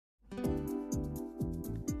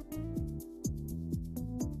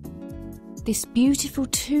This beautiful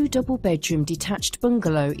 2 double-bedroom detached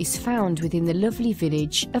bungalow is found within the lovely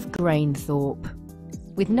village of Grainthorpe.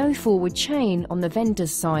 With no forward chain on the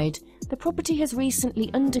vendor's side, the property has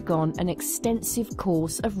recently undergone an extensive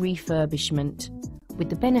course of refurbishment, with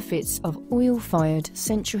the benefits of oil-fired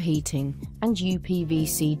central heating and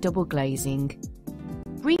uPVC double glazing.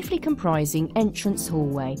 Briefly comprising entrance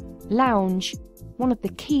hallway, lounge, one of the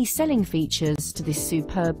key selling features to this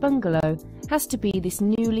superb bungalow has to be this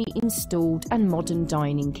newly installed and modern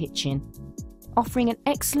dining kitchen, offering an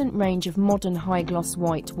excellent range of modern high-gloss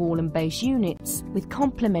white wall and base units with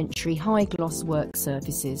complementary high-gloss work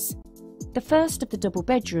surfaces. The first of the double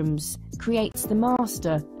bedrooms creates the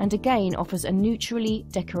master and again offers a neutrally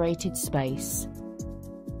decorated space.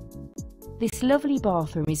 This lovely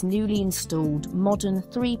bathroom is newly installed modern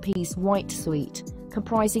 3-piece white suite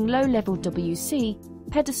comprising low-level WC,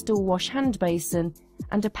 pedestal wash hand basin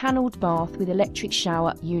and a panelled bath with electric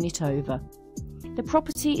shower unit over. The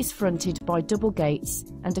property is fronted by double gates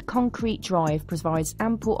and a concrete drive provides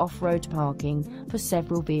ample off-road parking for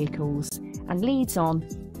several vehicles and leads on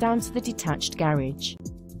down to the detached garage.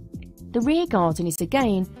 The rear garden is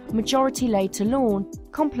again majority laid to lawn,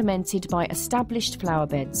 complemented by established flower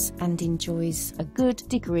beds and enjoys a good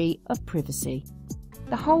degree of privacy.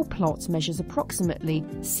 The whole plot measures approximately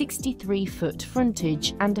 63 foot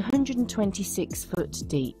frontage and 126 foot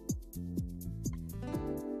deep.